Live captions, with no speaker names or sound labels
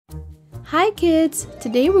Hi kids!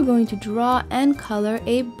 Today we're going to draw and color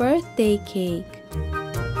a birthday cake.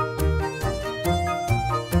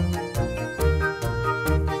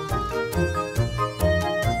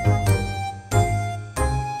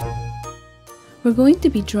 We're going to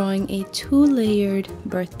be drawing a two-layered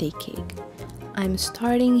birthday cake. I'm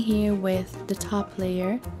starting here with the top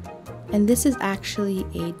layer, and this is actually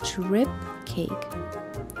a drip cake.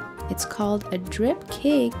 It's called a drip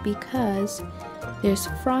cake because there's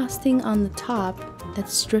frosting on the top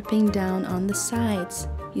that's dripping down on the sides.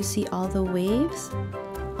 You see all the waves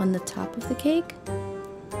on the top of the cake?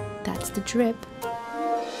 That's the drip.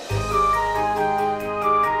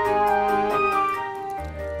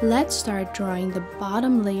 Let's start drawing the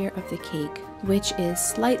bottom layer of the cake, which is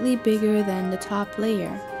slightly bigger than the top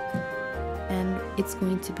layer. And it's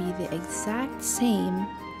going to be the exact same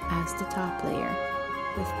as the top layer,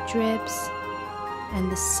 with drips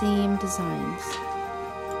and the same designs.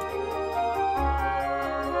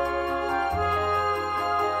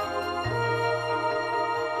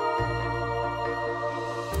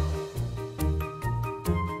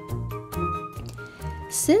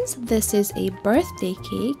 Since this is a birthday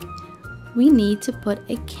cake, we need to put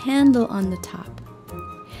a candle on the top.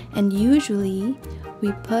 And usually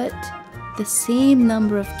we put the same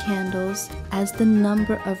number of candles as the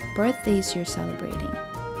number of birthdays you're celebrating.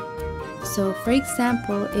 So for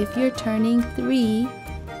example, if you're turning 3,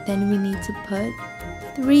 then we need to put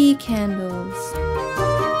 3 candles.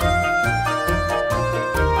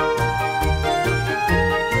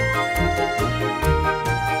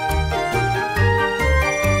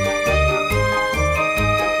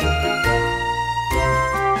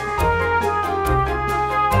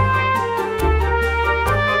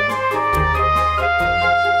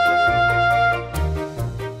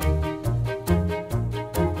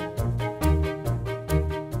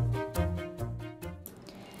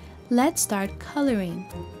 Let's start coloring.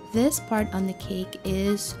 This part on the cake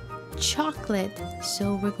is chocolate,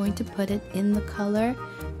 so we're going to put it in the color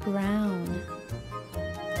brown.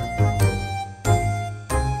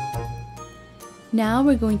 Now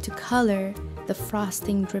we're going to color the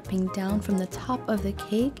frosting dripping down from the top of the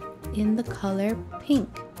cake in the color pink.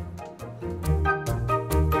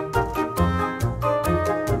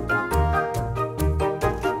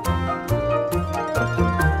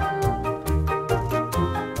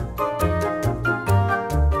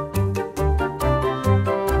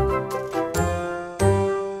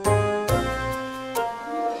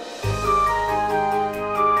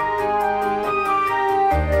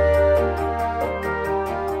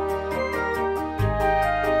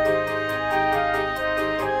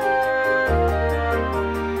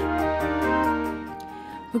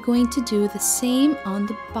 We're going to do the same on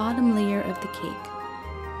the bottom layer of the cake.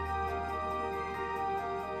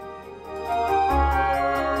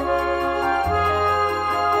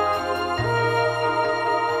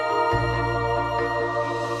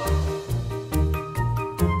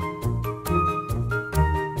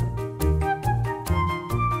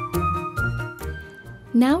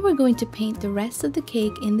 Now we're going to paint the rest of the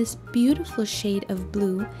cake in this beautiful shade of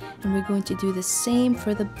blue, and we're going to do the same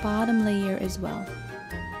for the bottom layer as well.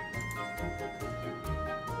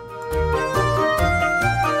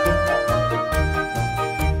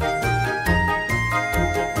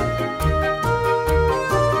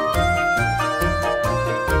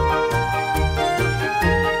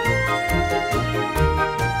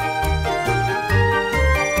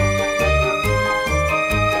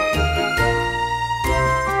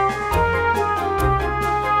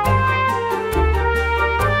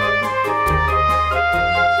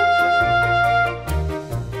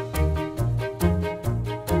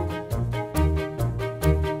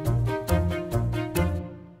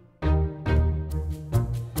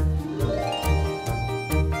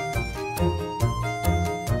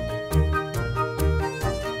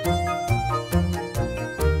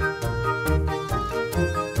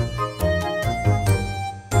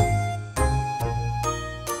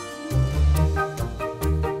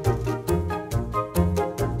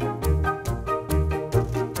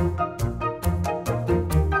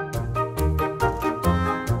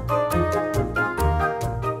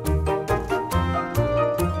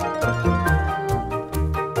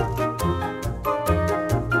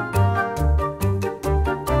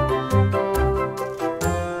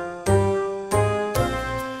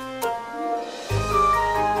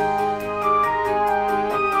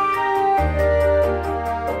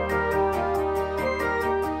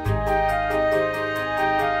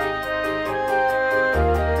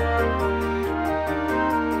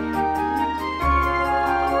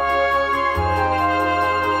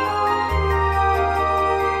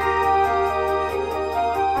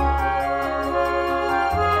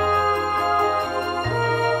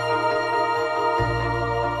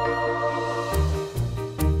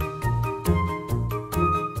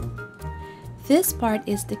 This part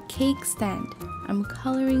is the cake stand. I'm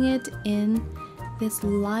coloring it in this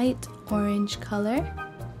light orange color.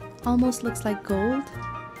 Almost looks like gold.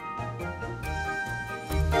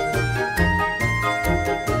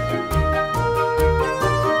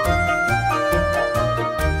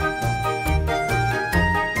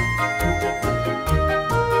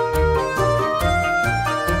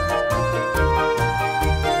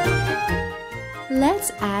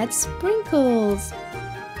 Let's add sprinkles.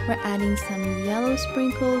 We're adding some yellow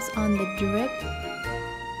sprinkles on the drip.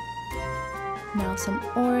 Now some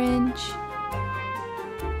orange.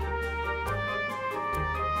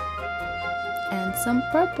 And some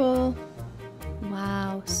purple.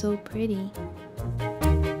 Wow, so pretty.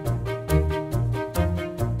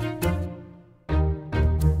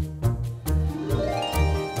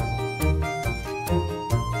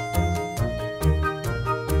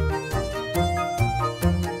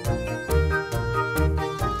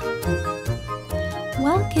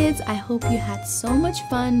 Well kids, I hope you had so much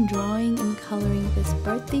fun drawing and coloring this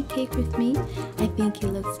birthday cake with me. I think it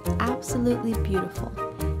looks absolutely beautiful.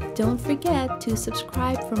 Don't forget to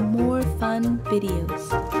subscribe for more fun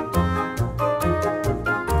videos.